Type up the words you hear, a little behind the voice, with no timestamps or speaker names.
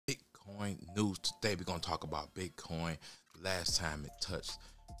Bitcoin news today. We're gonna talk about Bitcoin. Last time it touched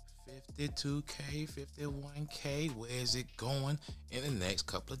 52K, 51K. Where is it going in the next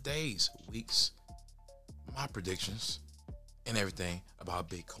couple of days, weeks? My predictions and everything about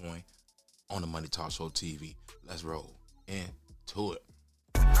Bitcoin on the Money Talk Show TV. Let's roll into it.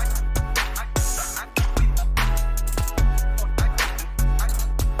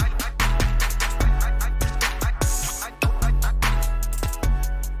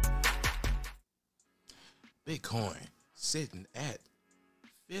 Bitcoin sitting at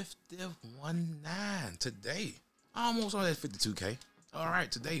 51.9 today, almost on that 52K. All right,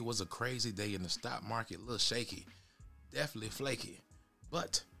 today was a crazy day in the stock market, a little shaky, definitely flaky,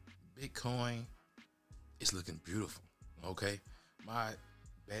 but Bitcoin is looking beautiful. Okay, my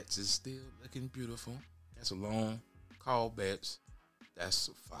bets is still looking beautiful. That's a long call bets. That's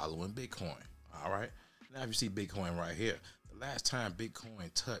following Bitcoin. All right, now if you see Bitcoin right here, the last time Bitcoin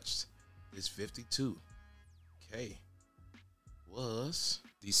touched this 52K was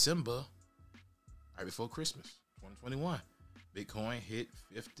December, right before Christmas, 2021. Bitcoin hit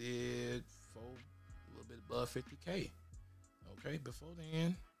 54, a little bit above 50K. Okay, before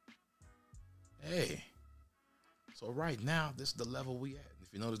then, hey. So right now, this is the level we at.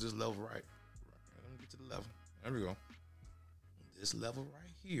 If you notice this level right, let me get to the level. There we go. This level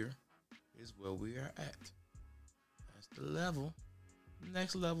right here is where we are at. That's the level.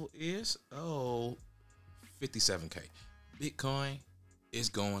 Next level is, 57K. Bitcoin is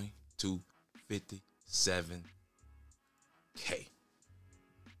going to 57K.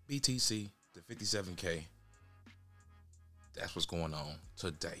 BTC to 57K. That's what's going on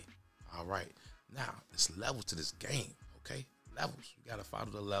today. All right. Now, there's levels to this game, okay? Levels. You got to follow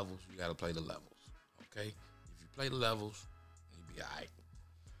the levels. You got to play the levels, okay? If you play the levels, you'll be all right.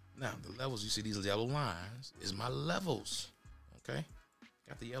 Now, the levels, you see these yellow lines, is my levels, okay?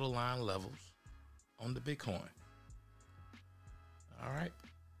 Got the yellow line levels on the Bitcoin. All right.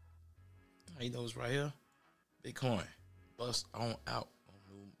 Now, you notice right here, Bitcoin bust on out.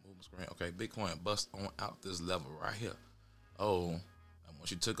 Move my screen. Okay, Bitcoin bust on out this level right here. Oh, and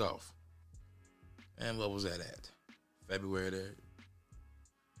once you took off. And what was that at? February there.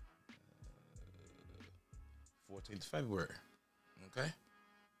 14th of February. Okay.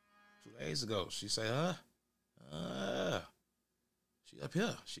 2 days ago. She said, she up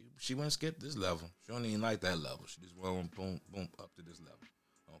here. She went and skipped this level. She don't even like that level. She just went boom, boom, up to this level.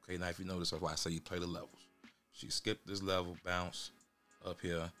 Okay, now if you notice, that's why I say you play the levels. She skipped this level, bounce up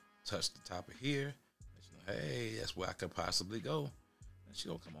here, touch the top of here. And she know, hey, that's where I could possibly go. And she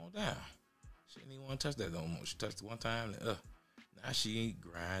gonna come on down. She didn't even want to touch that no more. She touched it one time, and now she ain't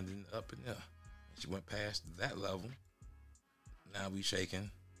grinding up and there. And she went past that level. Now we shaking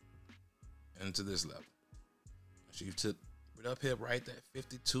into this level. She took it up here right at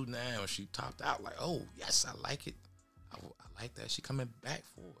 52 now. She topped out like, oh, yes, I like it. I like that. She coming back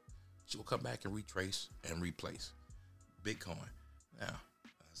forward. She will come back and retrace and replace Bitcoin. Now,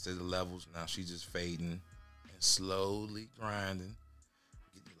 I said the levels. Now she's just fading and slowly grinding.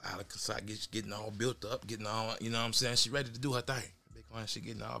 Getting all built up, getting all, you know what I'm saying? She ready to do her thing. Bitcoin, she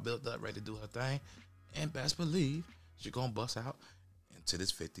getting all built up, ready to do her thing. And best believe she gonna bust out into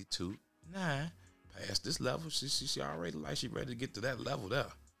this 52.9. Past this level, she already like she ready to get to that level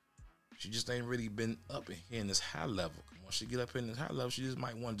there. She just ain't really been up in here in this high level. Once she get up in this high level, she just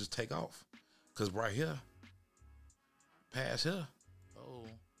might want to just take off. Cause right here, past here,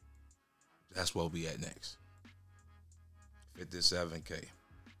 that's where we at next. 57K.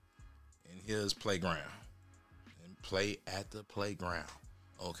 And here's playground. And play at the playground.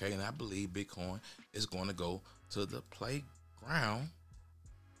 Okay, and I believe Bitcoin is going to go to the playground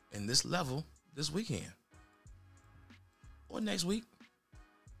in this level this weekend. Or next week.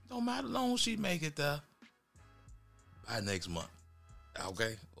 Don't matter, long as she make it there by next month.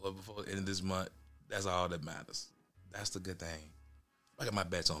 Okay? Or before the end of this month. That's all that matters. That's the good thing. I got my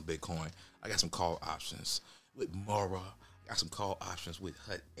bets on Bitcoin. I got some call options with Mora. I got some call options with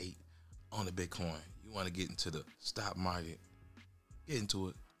HUT 8 on the Bitcoin. You want to get into the stock market, get into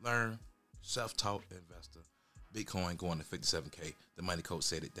it, learn, self-taught investor. Bitcoin going to 57K. The money coach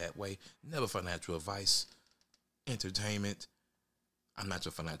said it that way. Never financial advice, entertainment. I'm not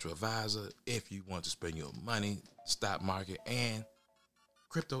your financial advisor. If you want to spend your money, stock market and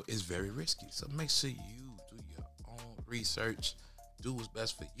crypto is very risky. So make sure you do your own research. Do what's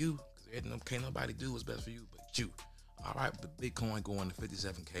best for you. Because can't nobody do what's best for you but you. All right, but Bitcoin going to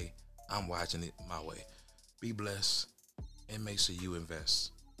 57K. I'm watching it my way. Be blessed and make sure you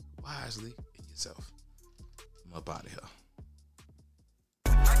invest wisely in yourself. I'm up out of here.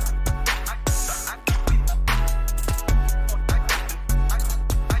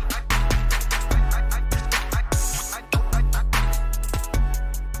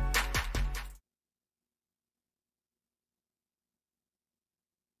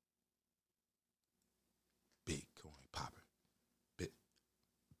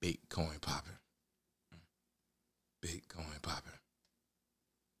 Bitcoin popping. Bitcoin popping.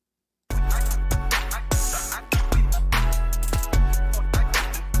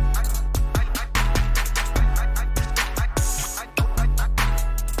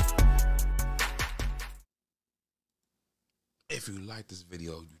 If you like this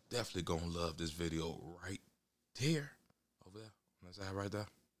video, you definitely gonna love this video right here. Over there. On that side right there.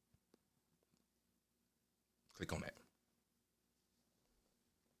 Click on that.